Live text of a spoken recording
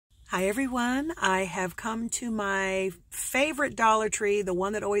Hi everyone, I have come to my favorite Dollar Tree, the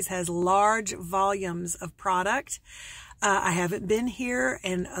one that always has large volumes of product. I haven't been here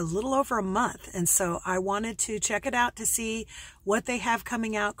in a little over a month, and so I wanted to check it out to see what they have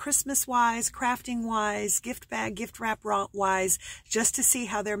coming out Christmas-wise, crafting-wise, gift bag, gift wrap-wise, just to see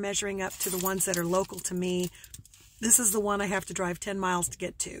how they're measuring up to the ones that are local to me. This is the one I have to drive 10 miles to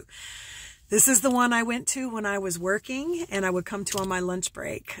get to. This is the one I went to when I was working, and I would come to on my lunch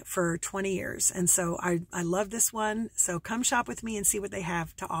break for 20 years. And so I love this one. So come shop with me and see what they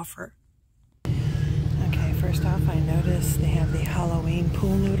have to offer. Okay, first off, I noticed they have the Halloween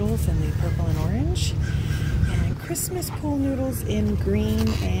pool noodles in the purple and orange, and Christmas pool noodles in green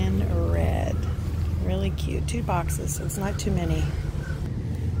and red. Really cute. 2 boxes, so it's not too many.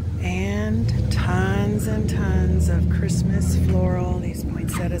 And tons of Christmas floral. These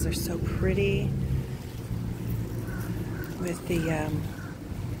poinsettias are so pretty with the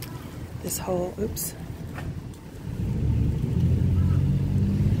this whole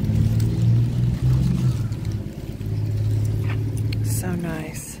so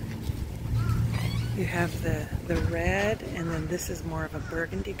nice. You have the red, and then this is more of a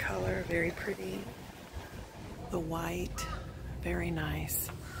burgundy color, very pretty. The white, very nice.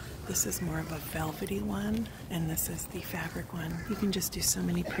 This is more of a velvety one, and this is the fabric one. You can just do so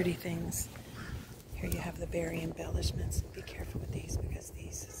many pretty things. Here you have the berry embellishments. Be careful with these because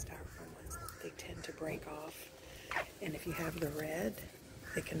these styrofoam ones, they tend to break off. And if you have the red,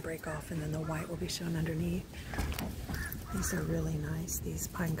 they can break off, and then the white will be shown underneath. These are really nice, these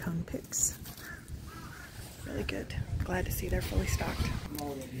pine cone picks. Really good. Glad to see they're fully stocked.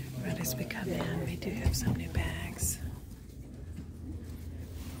 Right as we come in, we do have some new bags.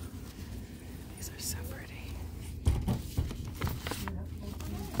 These are so pretty.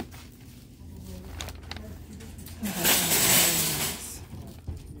 Oh,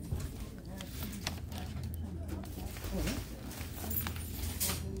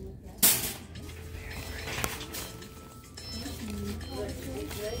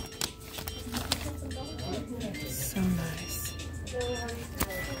 that one's very nice. So nice.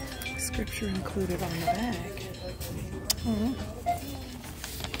 Scripture included on the bag. Oh.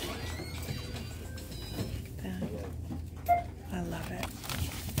 I love it.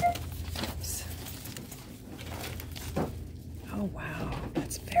 Oops. Oh wow,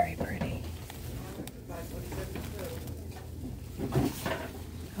 that's very pretty.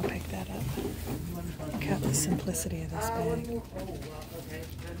 I'll pick that up. Look at the simplicity of this bag.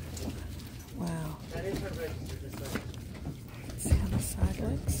 Wow. Let's see how the side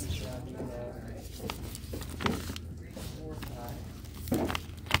looks.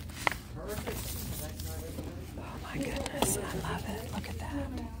 Oh my goodness, I love it. Look at that.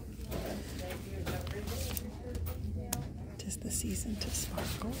 Tis the season to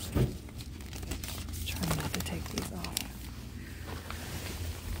sparkle. Try not to take these off.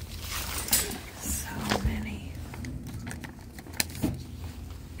 So many.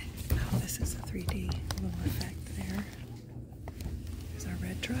 Oh, this is a 3D little effect there. There's our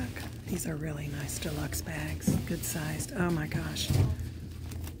red truck. These are really nice deluxe bags. Good sized. Oh my gosh.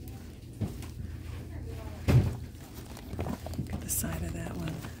 Side of that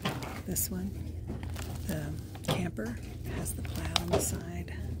one. This one, the camper, has the plaid on the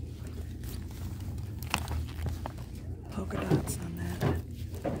side. Polka dots on that.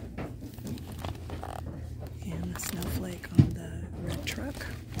 And the snowflake on the red truck.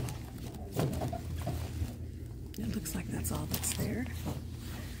 It looks like that's all that's there.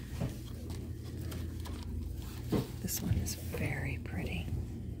 This one is very pretty.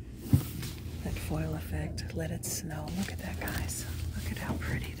 That foil effect, let it snow. Look at that, guys. Look at how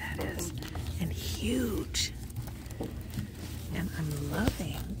pretty that is. And huge. And I'm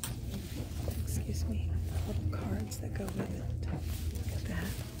loving, excuse me, the little cards that go with it. Look at that.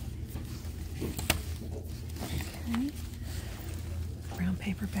 Okay. Brown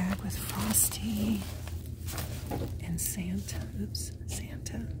paper bag with Frosty and Santa. Oops,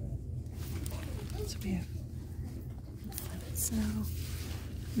 Santa. So we have Let It Snow,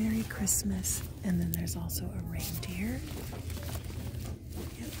 Merry Christmas, and then there's also a reindeer.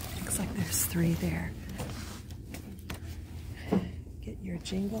 Yep, looks like there's 3 there. Get your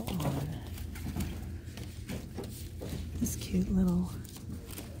jingle on. This cute little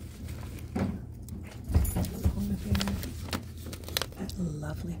polar bear. That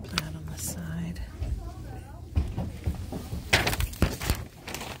lovely plaid on the side.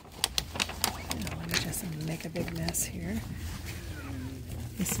 Now let me just make a big mess here.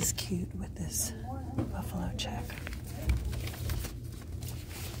 This is cute with this buffalo check.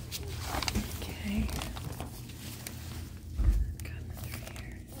 Okay. Coming through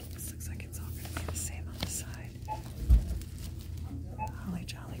here.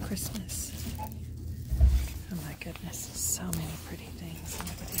 So many pretty things. Look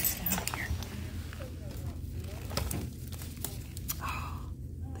at these down here. Oh,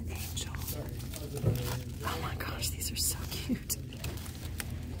 the angel. Oh my gosh, these are so cute.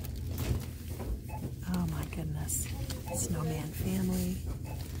 Oh my goodness. Snowman family.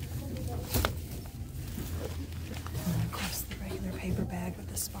 And then of course the regular paper bag with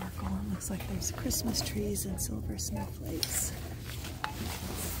the sparkle. It looks like there's Christmas trees and silver snowflakes.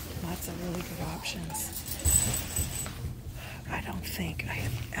 Lots of really good options. I don't think I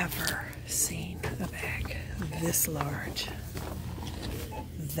have ever seen a bag this large.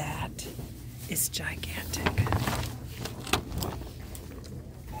 That is gigantic.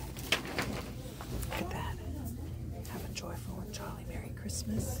 Look at that. Have a joyful and jolly Merry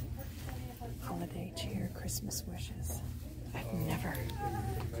Christmas. Holiday cheer, Christmas wishes. I've never.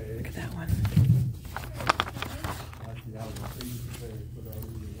 Look at that one.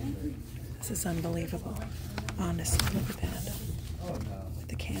 This is unbelievable. Honestly, look at that. With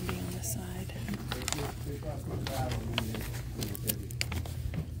the candy on the side.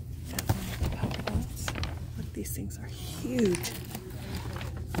 That one with the polka dots. Look, these things are huge.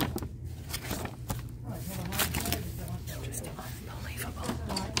 Just unbelievable.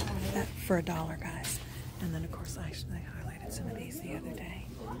 That for $1, guys. And then, of course, I highlighted some of these the other day.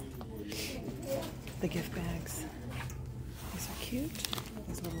 The gift bags. These are cute.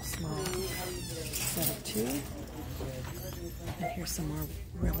 These little small set of 2. And here's some more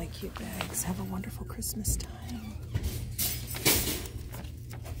really cute bags. Have a wonderful Christmas time.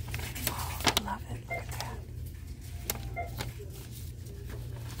 Oh, I love it. Look at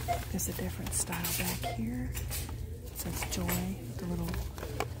that. There's a different style back here. It says Joy. The little...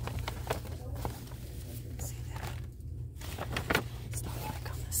 See that? It's not like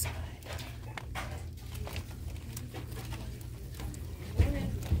on the side.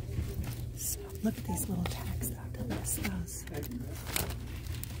 Look at these little tags though. Don't miss those.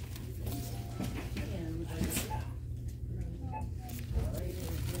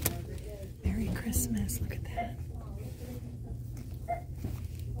 Merry Christmas. Look at that.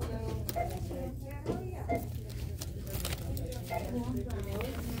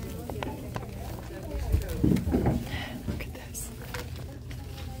 Look at this.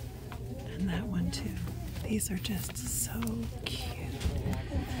 And that one too. These are just so cute.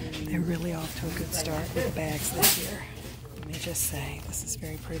 They're really off to a good start with the bags this year. Let me just say, this is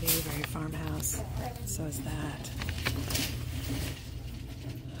very pretty, very farmhouse. So is that.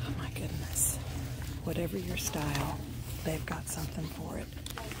 Oh my goodness. Whatever your style, they've got something for it.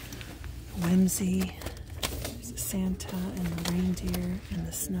 Whimsy. There's the Santa and the reindeer and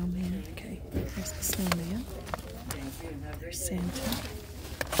the snowman. Okay, there's the snowman. There's Santa.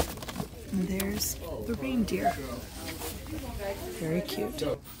 And there's the reindeer. Very cute.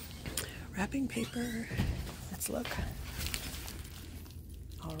 Wrapping paper. Let's look.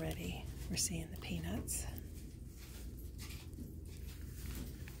 Already we're seeing the peanuts.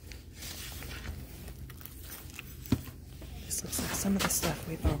 This looks like some of the stuff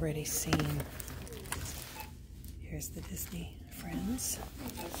we've already seen. Here's the Disney Friends.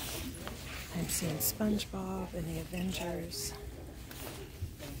 I'm seeing SpongeBob and the Avengers.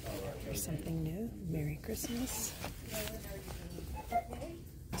 Here's something new. Merry Christmas.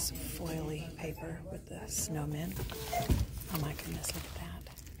 Some foily paper with the snowmen. Oh my goodness, look at that.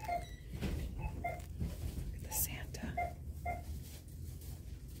 Look at the Santa.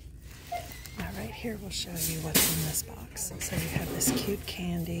 Now right here we'll show you what's in this box. So you have this cute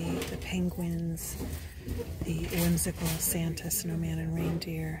candy, the penguins, the whimsical Santa, snowman, and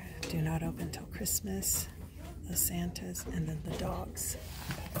reindeer. Do not open till Christmas. The Santas, and then the dogs.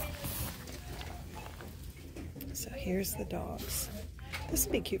 So here's the dogs. This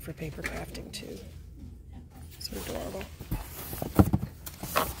would be cute for paper crafting too. So adorable.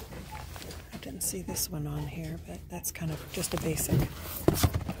 I didn't see this one on here, but that's kind of just a basic.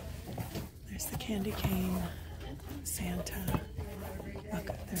 There's the candy cane, Santa.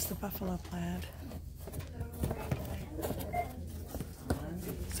 Look, there's the buffalo plaid.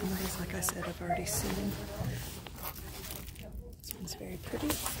 Some of these, like I said, I've already seen. This one's very pretty.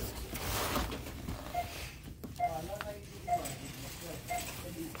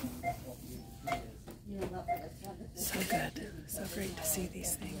 So good. So great to see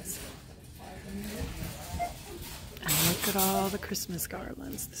these things. And look at all the Christmas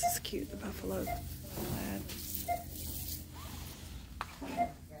garlands. This is cute, the buffalo plaid.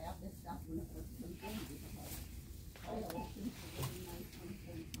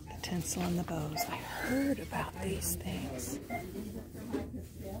 The tinsel and the bows. I heard about these things.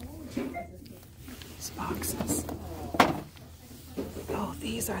 These boxes. Oh,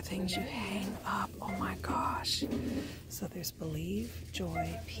 these are things you hang up. Oh my gosh. So there's believe, joy,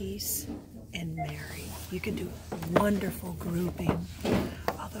 peace, and Mary. You can do wonderful grouping,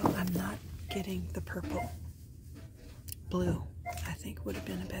 although I'm not getting the purple. Blue, I think, would have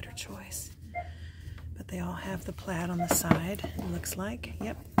been a better choice. But they all have the plaid on the side, it looks like.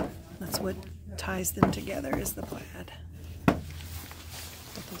 Yep, that's what ties them together is the plaid.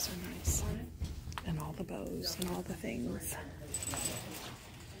 But those are nice. And all the bows and all the things.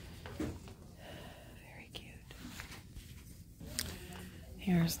 Very cute.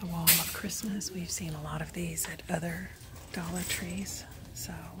 Here's the wall of Christmas. We've seen a lot of these at other Dollar Trees,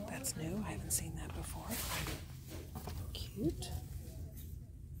 so that's new. I haven't seen that before. Cute.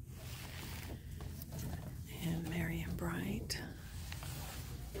 And Merry and Bright.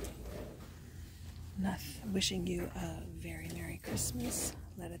 Wishing you a very Merry Christmas.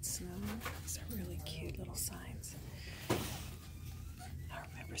 Let it snow. These are really cute little signs. I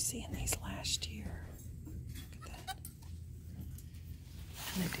remember seeing these last year. Look at that.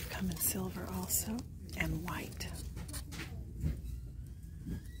 And they do come in silver also, and white.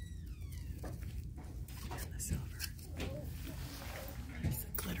 And the silver. There's the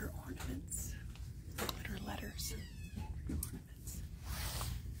glitter ornaments. Glitter letters. Ornaments.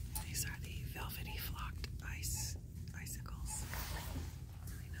 These are the velvety flocked icicles.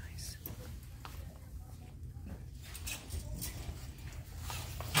 Really nice.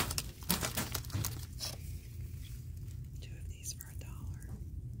 Two of these for $1.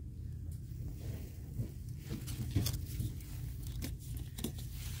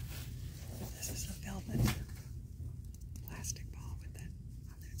 This is a velvet plastic ball with that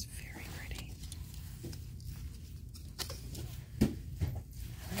on there. It's very pretty. And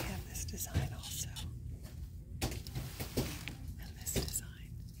I have this design also. And this design.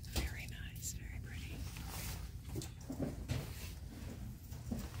 Very nice, very pretty.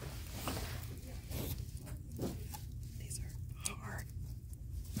 These are hard.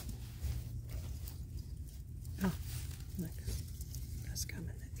 Oh, look. It does come in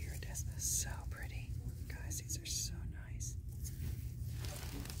the iridescent. So pretty. Guys, these are so nice.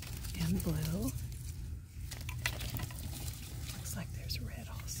 And blue. Looks like there's red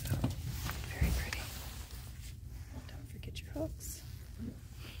also. Very pretty. Don't forget your hooks.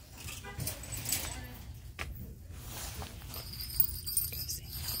 Go see.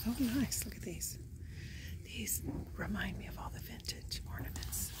 Oh, nice. Look at these. These remind me of all the vintage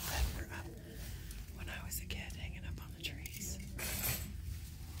ornaments that were up when I was a kid, hanging up on the trees. And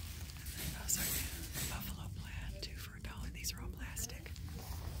those are buffalo plaid, too, for $1. These are all plastic.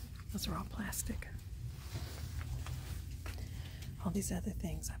 Those are all plastic. All these other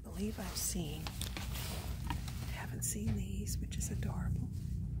things I believe I've seen. I haven't seen these, which is adorable.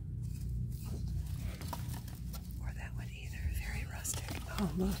 Or that one either. Very rustic. Oh,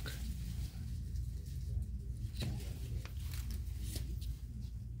 look.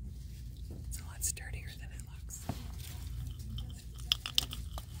 It's a lot sturdier than it looks.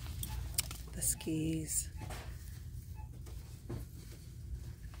 The skis.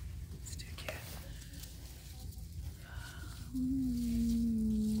 It's too cute.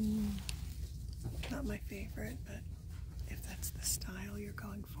 Not my favorite, but if that's the style you're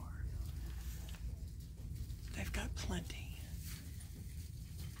going for, they've got plenty.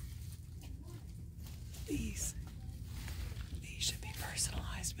 These should be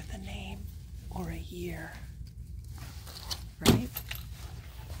personalized with a name or a year, right?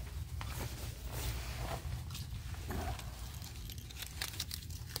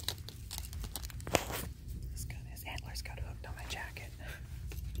 His antlers got hooked on my jacket.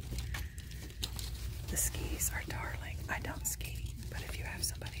 The skis are darling. I don't ski, but if you have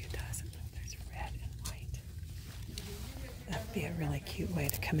somebody who does, there's red and white. That'd be a really cute way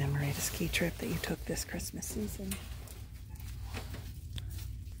to commemorate a ski trip that you took this Christmas season.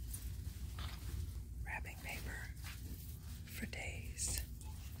 Wrapping paper for days.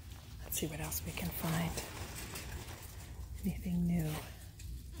 Let's see what else we can find. Anything new?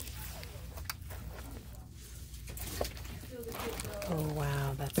 Oh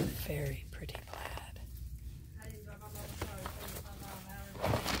wow, that's a very pretty plaid.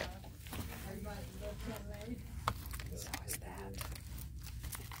 So is that.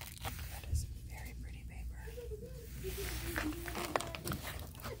 That is very pretty paper.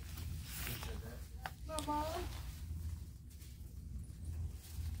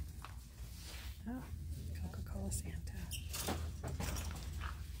 Oh, Coca-Cola Santa.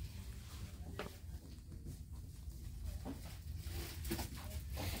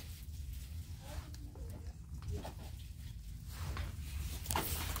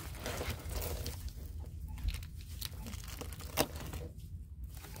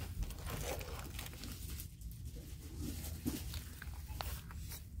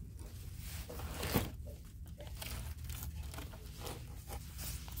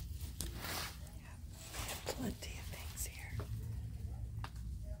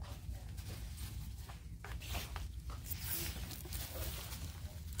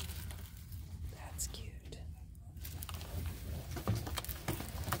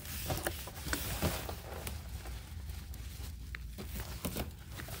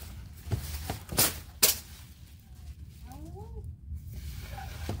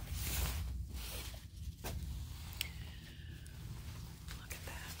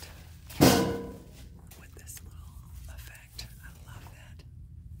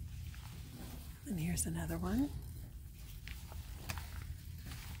 Here's another one.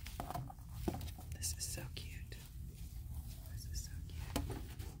 This is so cute. This is so cute.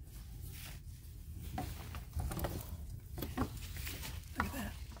 Look at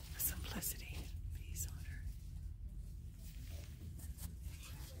that. The simplicity. Peace on her.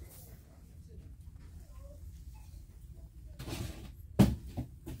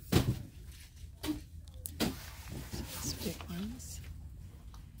 These big ones.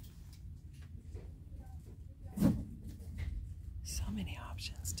 So many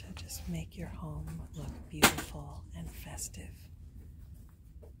options to just make your home look beautiful and festive.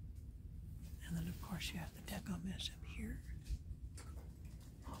 And then of course you have the deco mesh up here.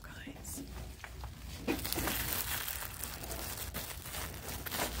 All kinds.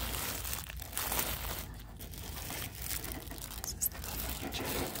 This is the buffalo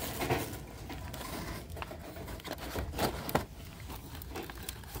chicken.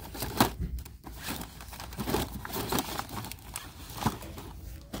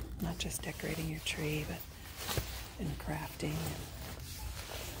 Not just decorating your tree, but in crafting and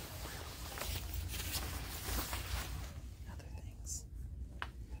other things.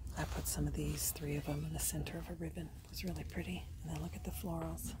 I put some of these, 3 of them, in the center of a ribbon. It was really pretty. And then look at the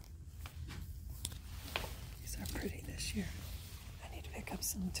florals. These are pretty this year. I need to pick up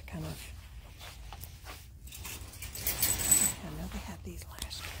some to kind of... I know they had these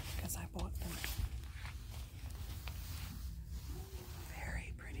last year because I bought them.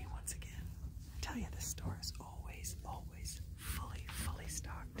 I tell you, this store is always fully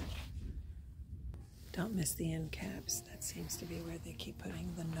stocked. Don't miss the end caps. That seems to be where they keep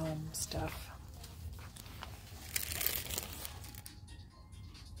putting the gnome stuff.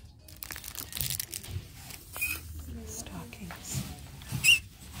 Stockings.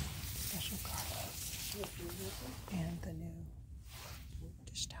 Special carlos. And the new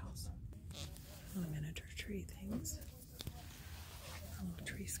dish towels. Little miniature tree things. Little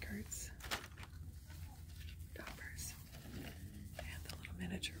tree skirts.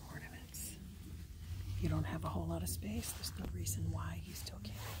 Miniature ornaments. If you don't have a whole lot of space, there's no reason why you still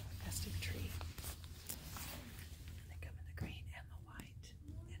can't have a festive tree. And they come in the green and the white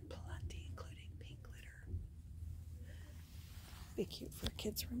and plenty, including pink glitter. Be cute for a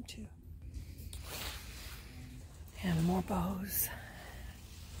kid's room too. And more bows.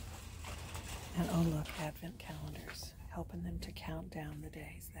 And oh look, advent calendars, helping them to count down the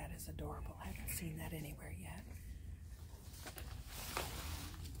days. That is adorable. I haven't seen that anywhere yet.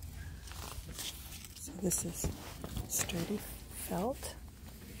 So this is sturdy felt,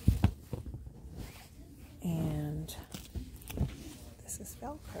 and this is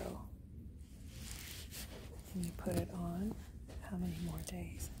Velcro, and you put it on. How many more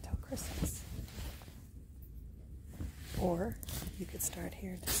days until Christmas? Or you could start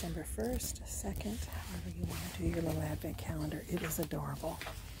here December 1st, 2nd, however you want to do your little advent calendar. It is adorable.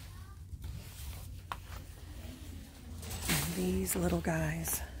 And these little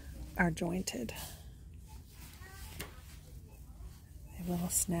guys are jointed. Little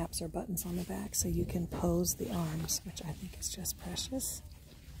snaps or buttons on the back so you can pose the arms, which I think is just precious.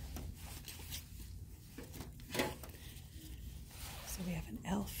 So we have an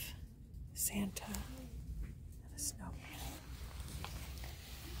elf, Santa, and a snowman.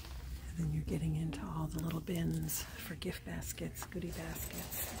 And then you're getting into all the little bins for gift baskets, goodie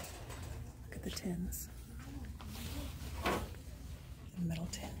baskets. Look at the tins. The metal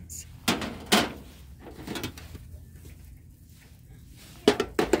tins.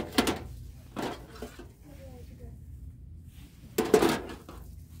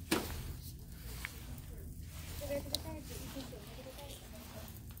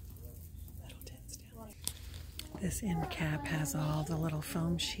 This end cap has all the little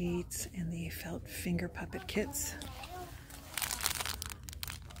foam sheets and the felt finger puppet kits.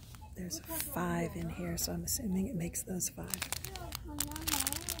 There's 5 in here, so I'm assuming it makes those 5.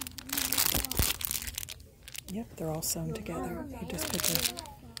 Yep, they're all sewn together. You just put the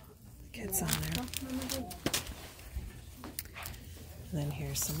kits on there. And then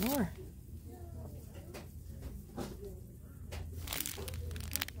here's some more.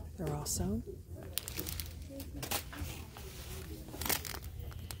 They're all sewn.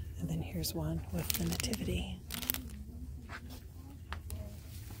 And then here's one with the nativity.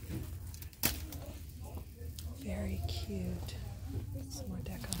 Very cute. Some more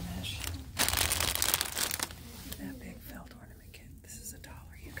deco mesh. That big felt ornament kit. This is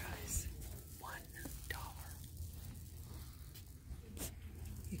 $1, you guys. $1.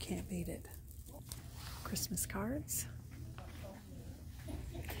 You can't beat it. Christmas cards.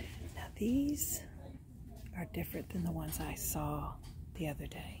 Now these are different than the ones I saw the other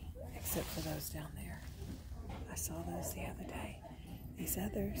day. except for those down there. I saw those the other day. These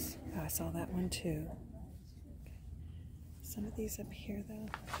others, oh, I saw that one too. Okay. Some of these up here though,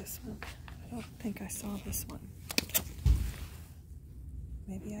 this one, I don't think I saw this one.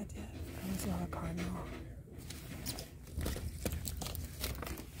 Maybe I did. I was not a cardinal.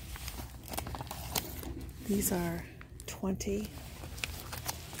 These are 20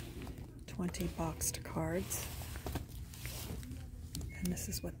 boxed cards. And this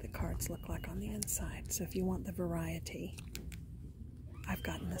is what the cards look like on the inside. So if you want the variety, I've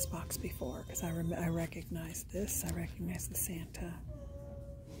gotten this box before because I recognize this. I recognize the Santa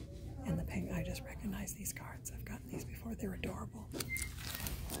and the pink. I just recognize these cards. I've gotten these before. They're adorable.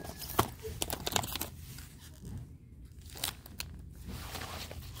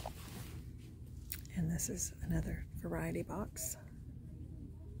 And this is another variety box.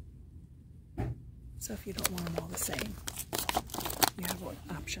 So if you don't want them all the same, you have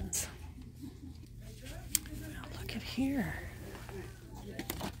options. Now look at here.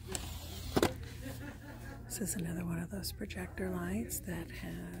 This is another one of those projector lights that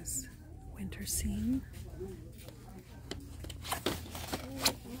has winter scene.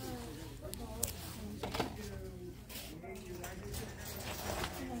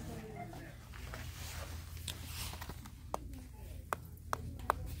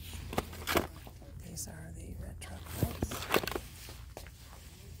 These are the red truck lights.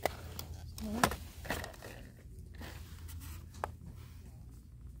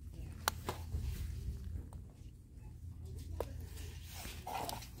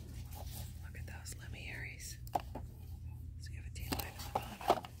 Look at those Lemmy-Aries. So you have a tail light at the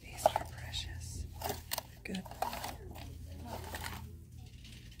bottom. These are precious. Good.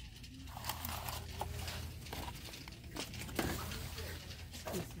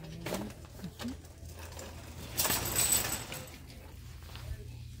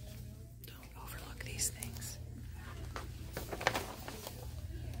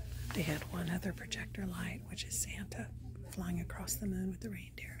 They had one other projector light, which is Santa flying across the moon with the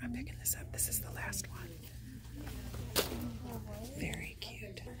reindeer. I'm picking this up. This is the last one. Very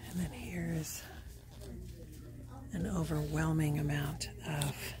cute. And then here's an overwhelming amount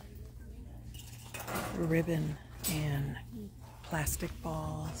of ribbon and plastic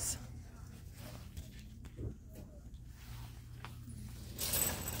balls.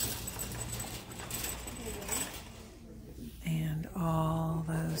 And all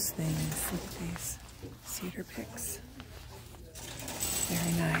those things. Look at these cedar picks.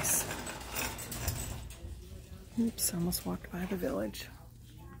 Very nice. Oops, almost walked by the village.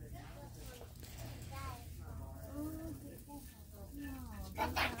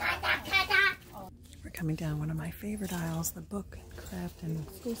 We're coming down one of my favorite aisles, the book, craft, and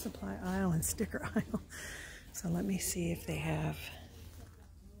school supply aisle and sticker aisle. So let me see if they have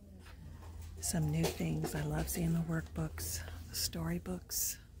some new things. I love seeing the workbooks, the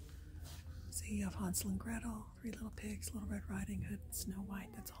storybooks. See, you have Hansel and Gretel, Three Little Pigs, Little Red Riding Hood, Snow White.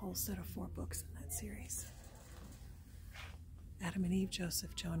 That's a whole set of 4 books in that series. Adam and Eve,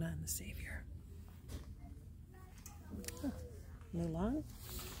 Joseph, Jonah, and the Savior. Huh. Mulan.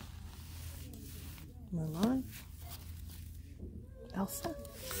 Mulan. Elsa.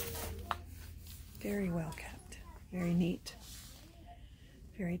 Very well kept. Very neat.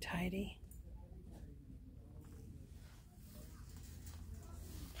 Very tidy.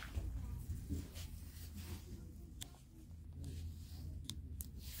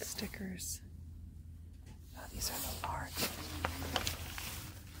 Stickers. Oh, these are the large.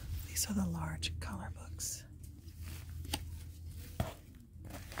 These are the large color books. Wow.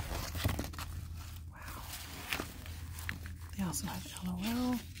 They also have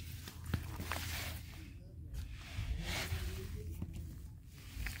LOL.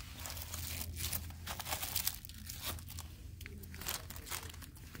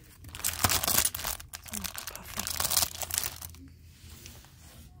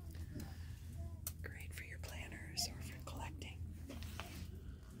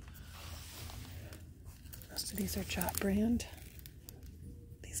 Most of these are Jot brand.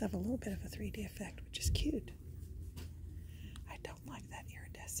 These have a little bit of a 3D effect, which is cute. I don't like that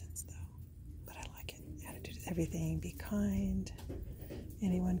iridescence though, but I like it. Attitude is everything. Be kind.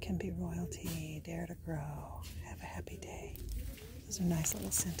 Anyone can be royalty. Dare to grow. Have a happy day. Those are nice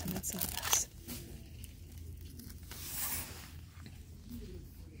little sentiments on this.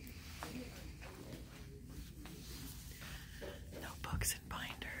 Notebooks and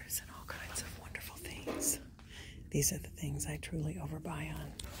binders and all kinds of wonderful things. These are the things I truly overbuy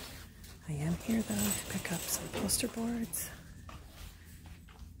on. I am here though to pick up some poster boards.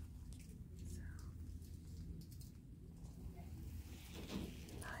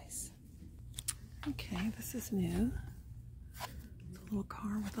 Nice. Okay, this is new. It's a little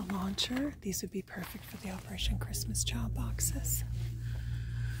car with a launcher. These would be perfect for the Operation Christmas Child boxes.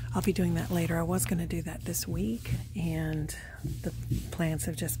 I'll be doing that later. I was going to do that this week, and the plans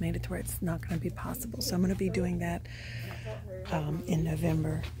have just made it to where it's not going to be possible. So I'm going to be doing that in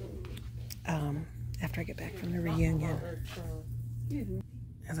November after I get back from the reunion.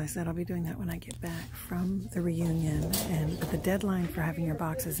 As I said, I'll be doing that when I get back from the reunion, and the deadline for having your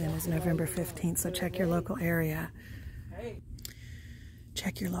boxes in is November 15th, so check your local area.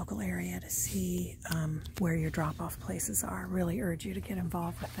 Check your local area to see where your drop-off places are. I really urge you to get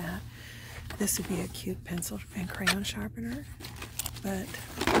involved with that. This would be a cute pencil and crayon sharpener, but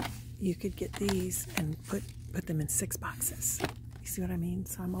you could get these and put them in 6 boxes. You see what I mean?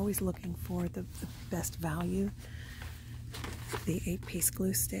 So I'm always looking for the best value. The 8-piece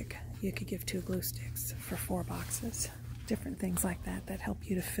glue stick, you could give 2 glue sticks for 4 boxes. Different things like that that help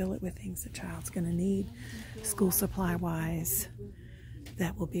you to fill it with things the child's going to need, school supply wise.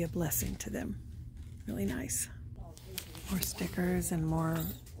 That will be a blessing to them. Really nice. More stickers and more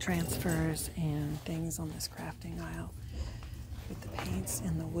transfers and things on this crafting aisle with the paints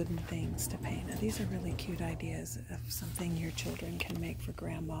and the wooden things to paint. Now, these are really cute ideas of something your children can make for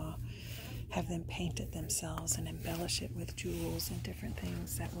grandma. Have them paint it themselves and embellish it with jewels and different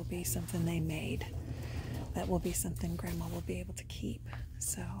things. That will be something they made. That will be something grandma will be able to keep.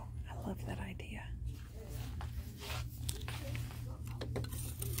 So I love that idea.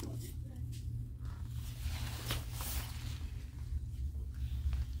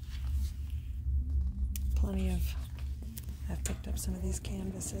 I've picked up some of these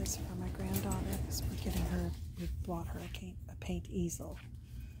canvases for my granddaughter because we bought her a paint easel,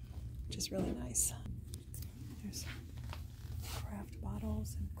 which is really nice. There's craft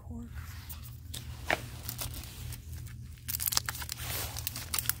bottles and corks.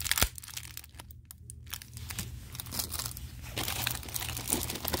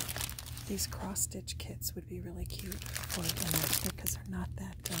 These cross-stitch kits would be really cute for them because they're not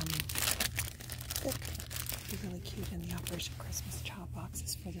that thick. Be really cute in the Operation Christmas Child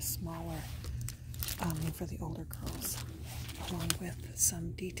boxes for the smaller, and for the older girls, along with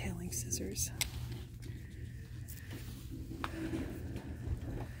some detailing scissors.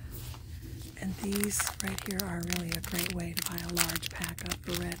 And these right here are really a great way to buy a large pack of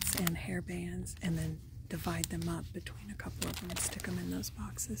barrettes and hairbands and then divide them up between a couple of them and stick them in those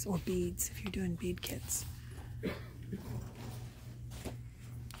boxes, or beads if you're doing bead kits. You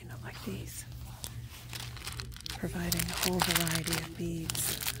know, like these. Providing a whole variety of beads.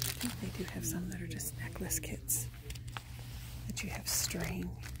 I think they do have some that are just necklace kits that you have string.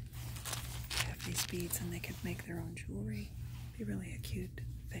 You have these beads and they could make their own jewelry. Be really a cute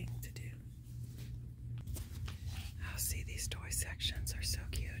thing to do. Oh, see, these toy sections are so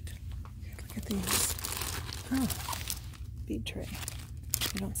cute. Look at these. Oh, bead tray.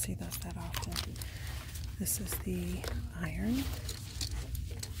 You don't see those that often. This is the iron.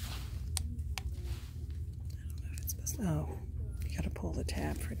 Oh, you gotta pull the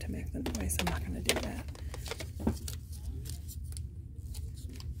tab for it to make the noise. I'm not gonna do that.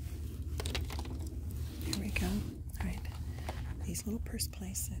 Here we go. Alright. These little purse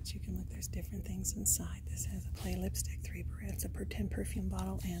play sets, you can look, there's different things inside. This has a play lipstick, 3 barrettes, a pretend perfume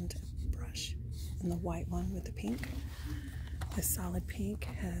bottle, and a brush. And the white one with the pink. This solid pink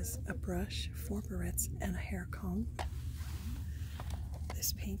has a brush, 4 barrettes, and a hair comb.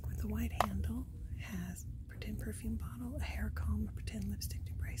 This pink with the white handle has pretend perfume bottle, a hair comb, a pretend lipstick,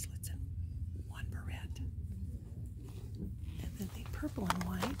 2 bracelets, and 1 barrette. And then the purple and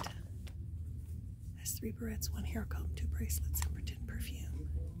white has 3 barrettes, 1 hair comb, 2 bracelets, and pretend perfume.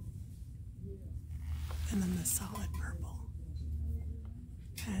 And then the solid purple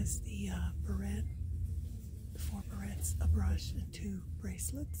has the barrette, 4 barrettes, a brush, and 2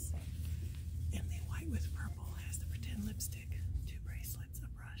 bracelets. And the white with purple has the pretend lipstick, 2 bracelets, a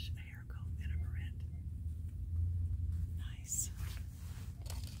brush, a hair comb, and a barrette. Nice.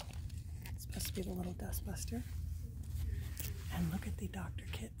 It's supposed to be the little dust buster. And look at the doctor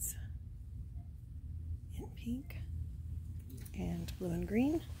kits in pink and blue and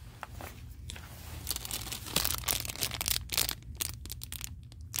green.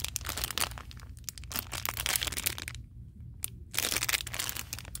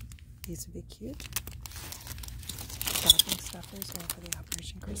 These would be cute. Stocking stuffers are for the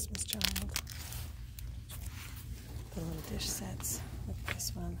Operation Christmas Child. The little dish sets, with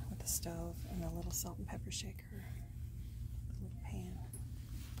this one with the stove and a little salt and pepper shaker. A little pan.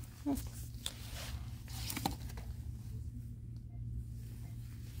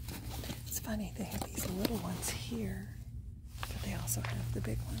 It's funny, they have these little ones here, but they also have the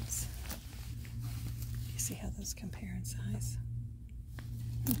big ones. see how those compare in size.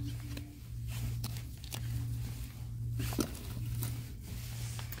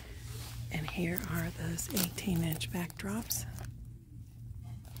 And here are those 18-inch backdrops.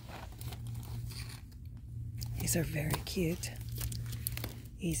 These are very cute,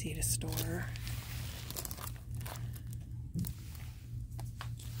 easy to store. And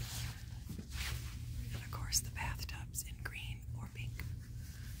of course the bathtubs in green or pink.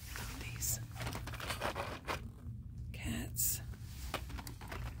 Love these. Cats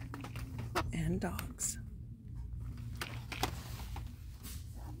and dogs.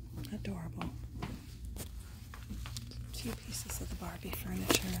 Adorable. Two pieces of the Barbie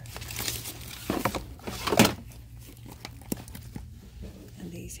furniture. And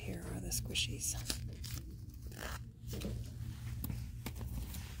these here are the squishies.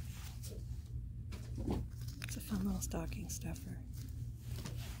 It's a fun little stocking stuffer.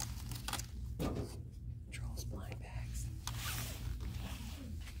 Trolls blind bags.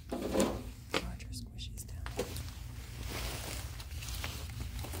 Larger squishies down there.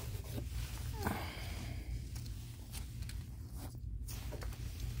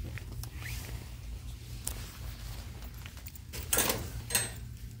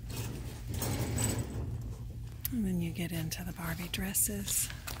 And then you get into the Barbie dresses.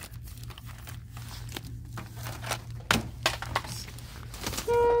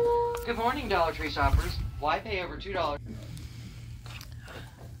 Good morning, Dollar Tree shoppers. Why pay over $2?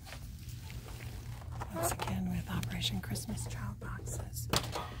 Once again with Operation Christmas Child boxes.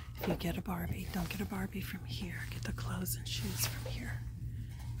 If you get a Barbie, don't get a Barbie from here. Get the clothes and shoes from here.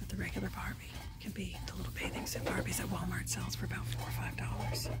 But the regular Barbie can be the little bathing suit Barbies at Walmart sells for about $4 or $5.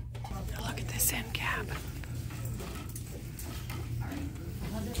 Now look at this end cap.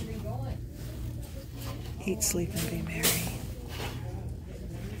 Eat, sleep, and be merry.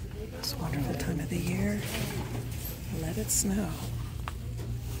 It's a wonderful time of the year. Let it snow.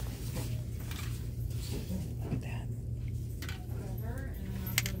 Look at that.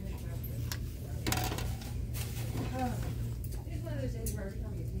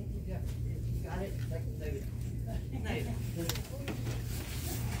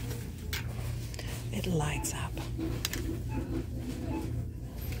 It lights up.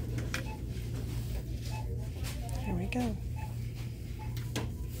 Here we go.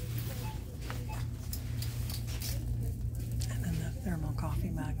 And then the thermal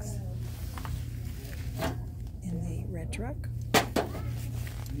coffee mugs in the red truck.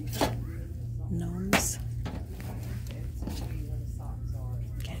 Gnomes.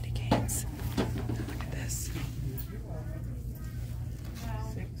 Candy canes. Look at this.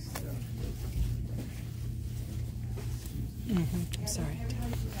 I'm sorry.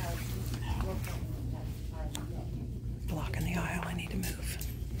 Blocking the aisle. I need to move.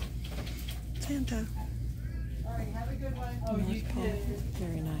 Santa. All right, have a good one. Oh, North Pole.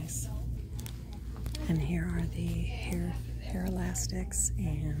 Very nice. And here are the hair elastics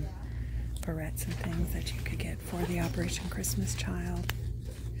and barrettes and things that you could get for the Operation Christmas Child.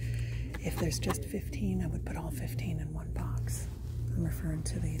 If there's just 15, I would put all 15 in one box. I'm referring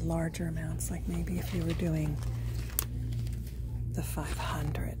to the larger amounts, like maybe if you were doing the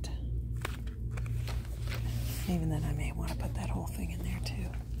 500. Even then, I may want to put that whole thing in there too.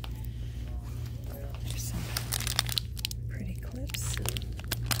 There's some pretty clips.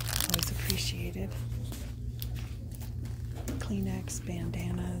 Always appreciated. Kleenex,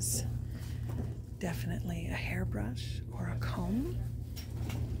 bandanas. Definitely a hairbrush or a comb.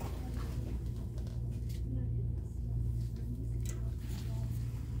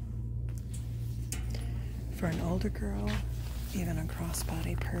 For an older girl, even a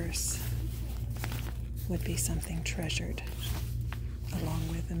crossbody purse would be something treasured, along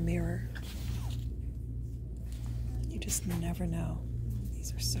with a mirror. You just never know.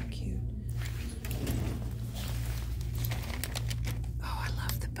 These are so cute. Oh, I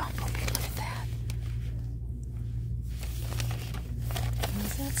love the bumblebee. Look at that. What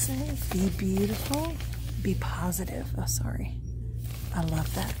does that say? Be beautiful, be positive. Oh, sorry. I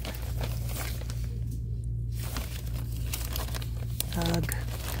love that. Hug.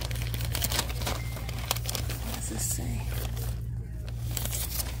 What does this say?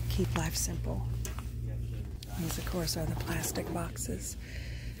 Keep life simple. These, of course, are the plastic boxes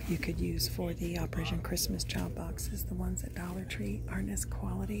you could use for the Operation Christmas Child boxes. The ones at Dollar Tree aren't as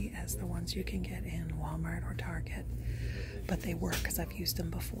quality as the ones you can get in Walmart or Target, but they work because I've used them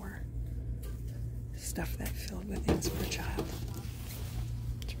before. Stuff that filled with things for a child.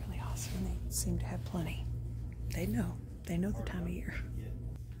 It's really awesome. They seem to have plenty. They know. They know the time of year.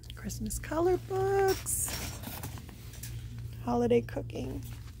 Christmas color books. Holiday cooking.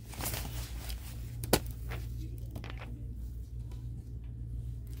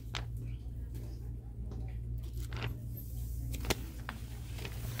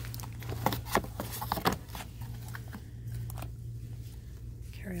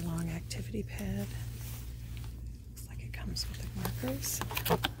 activity pad. Looks like it comes with the markers.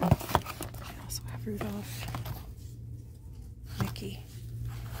 They also have Rudolph, Mickey,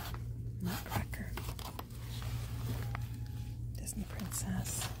 Nutcracker, Disney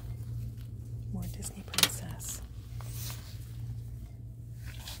Princess, more Disney Princess.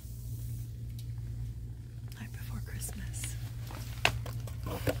 Night Before Christmas.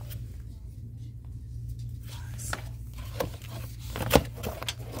 Buzz.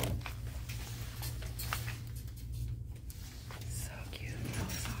 So cute,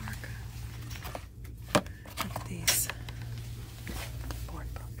 Noah's Ark. Look at these board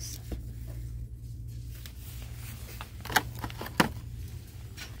books.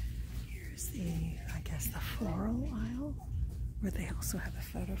 Here's the, I guess, the floral aisle, where they also have the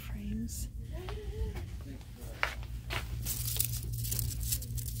photo frames.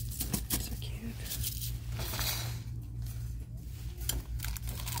 These are cute.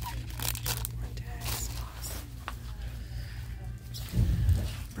 More tags, moss.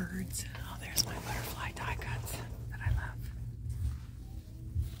 Birds. Oh, there's my butterfly die cuts that I love.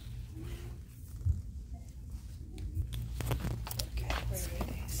 Okay, let's see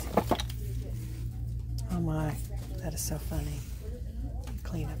these. Oh my, that is so funny.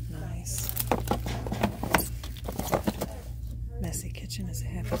 Clean up nice. Messy kitchen is a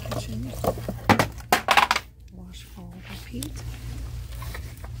happy kitchen. Wash, fold, repeat.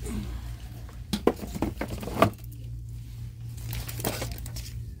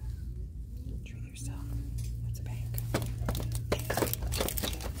 Treat yourself. That's a bank.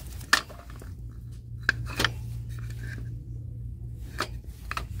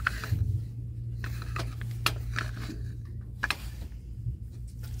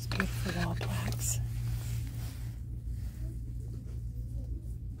 It's beautiful wall plaques.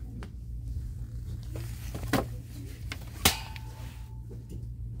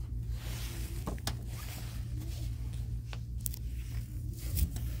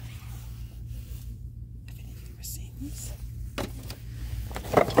 Have any of you ever seen these?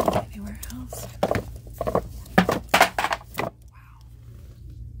 Anywhere else? Wow.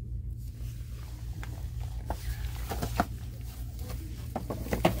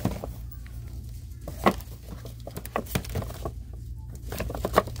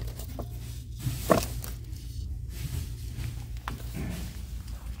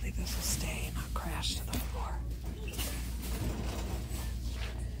 Hopefully those will stay and not crash to the floor.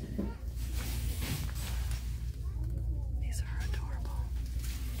 These are adorable.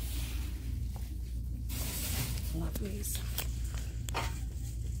 Love these.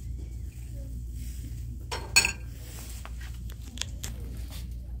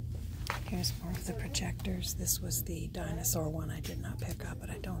 Here's more of the projectors. This was the dinosaur one I did not pick up, but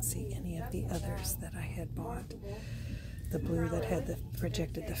I don't see any of the others that I had bought. The blue that had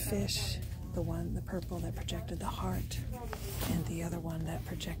projected the fish, the purple that projected the heart, and the other one that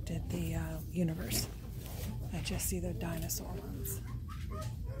projected the universe. I just see the dinosaur ones.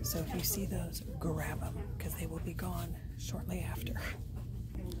 So if you see those, grab them, because they will be gone shortly after.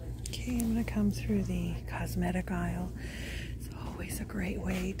 Okay, I'm going to come through the cosmetic aisle. It's always a great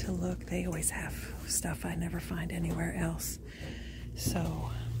way to look. They always have stuff I never find anywhere else. So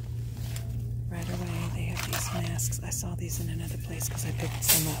right away they have these masks. I saw these in another place because I picked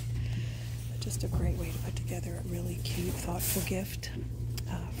some up. But just a great way to put together a really cute, thoughtful gift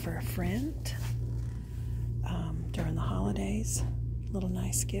for a friend during the holidays. Little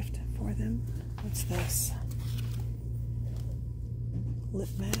nice gift for them. What's this? Lip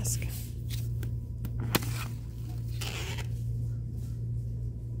mask.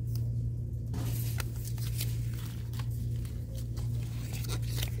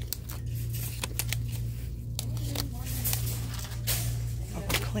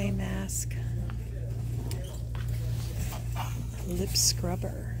 Clay mask. Lip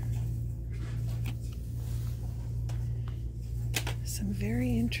scrubber. Some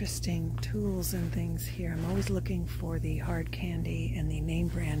very interesting tools and things here. I'm always looking for the hard candy and the name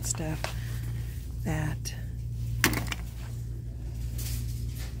brand stuff that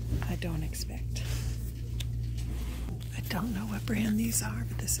I don't expect. I don't know what brand these are,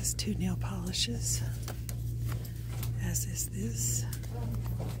 but this is 2 nail polishes, as is this,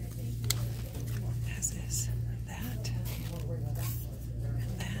 as is that,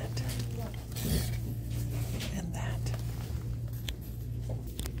 and that, and that.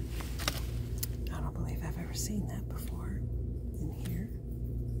 I don't believe I've ever seen that before in here.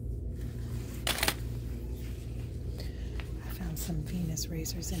 I found some Venus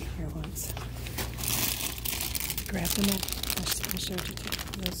razors in here once. Grab them up. I showed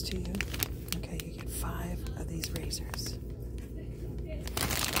those to you. Okay, you get 5 of these razors.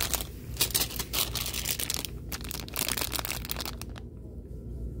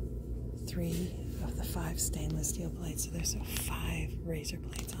 3 of the 5 stainless steel plates. So there's 5 razor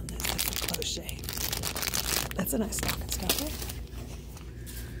blades on this. That's a close shave. That's a nice pocket stopper.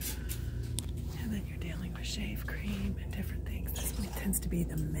 And then you're dealing with shave cream and different things. This one tends to be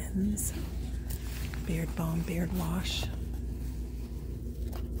the men's beard balm, beard wash,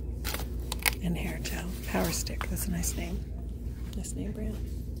 and hair gel. Power Stick. That's a nice name. Nice name brand.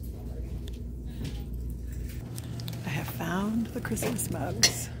 I have found the Christmas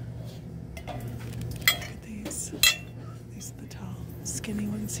mugs. Look at these. These are the tall, skinny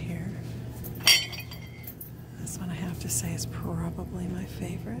ones here. This one I have to say is probably my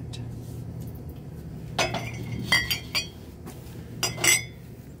favorite.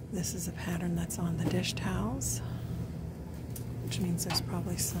 This is a pattern that's on the dish towels, which means there's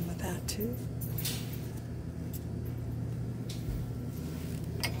probably some of that too.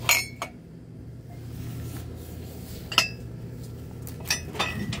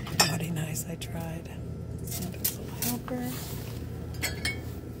 Mighty nice, I tried. Santa's Little Helper.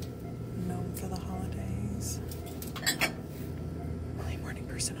 Gnome for the holidays. Early morning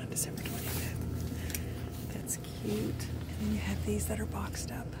person on December 25th. That's cute. And then you have these that are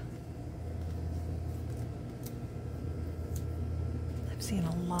boxed up. I've seen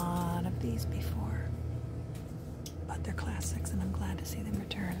a lot of these before, but they're classics and I'm glad to see them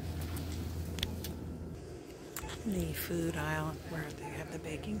return. The food aisle where they have the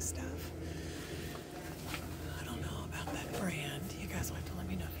baking stuff. I don't know about that brand. You guys will have to let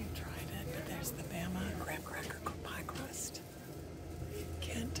me know if you've tried it. But there's the Bama Graham Cracker Pie Crust.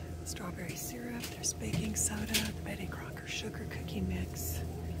 Kent Strawberry Syrup. There's baking soda. The Betty Crocker Sugar Cookie Mix.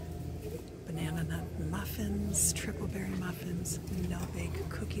 Banana Nut Muffins. Triple Berry Muffins. No Bake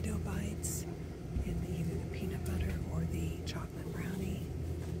Cookie Dough Bites. In either the peanut butter or the chocolate brownie.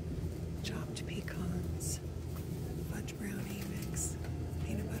 Chopped pecans. Fudge brownie mix,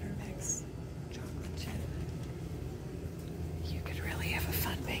 peanut butter mix, chocolate chip. You could really have a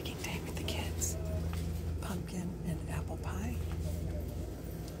fun baking day with the kids. Pumpkin and apple pie,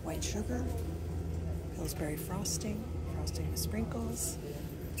 white sugar, Pillsbury frosting, frosting with sprinkles,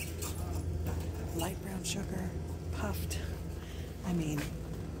 light brown sugar, puffed. I mean,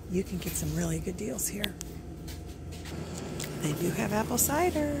 you can get some really good deals here. They do have apple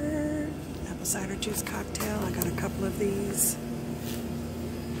cider. Apple cider juice cocktail. I got a couple of these.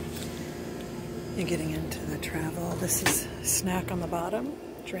 And getting into the travel, this is snack on the bottom,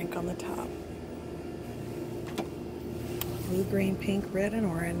 drink on the top. Blue, green, pink, red, and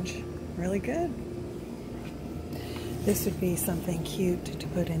orange. Really good. This would be something cute to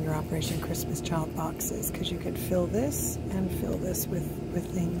put in your Operation Christmas Child boxes because you could fill this and fill this with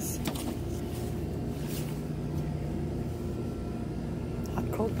things.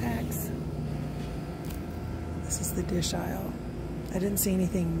 Hot cold packs. This is the dish aisle. I didn't see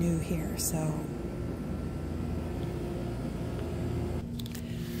anything new here, so.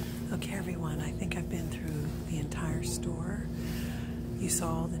 Okay, everyone, I think I've been through the entire store. You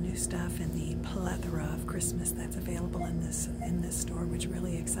saw all the new stuff and the plethora of Christmas that's available in this store, which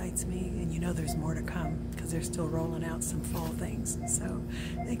really excites me. And you know there's more to come because they're still rolling out some fall things. So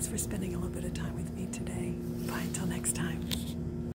thanks for spending a little bit of time with me today. Bye until next time.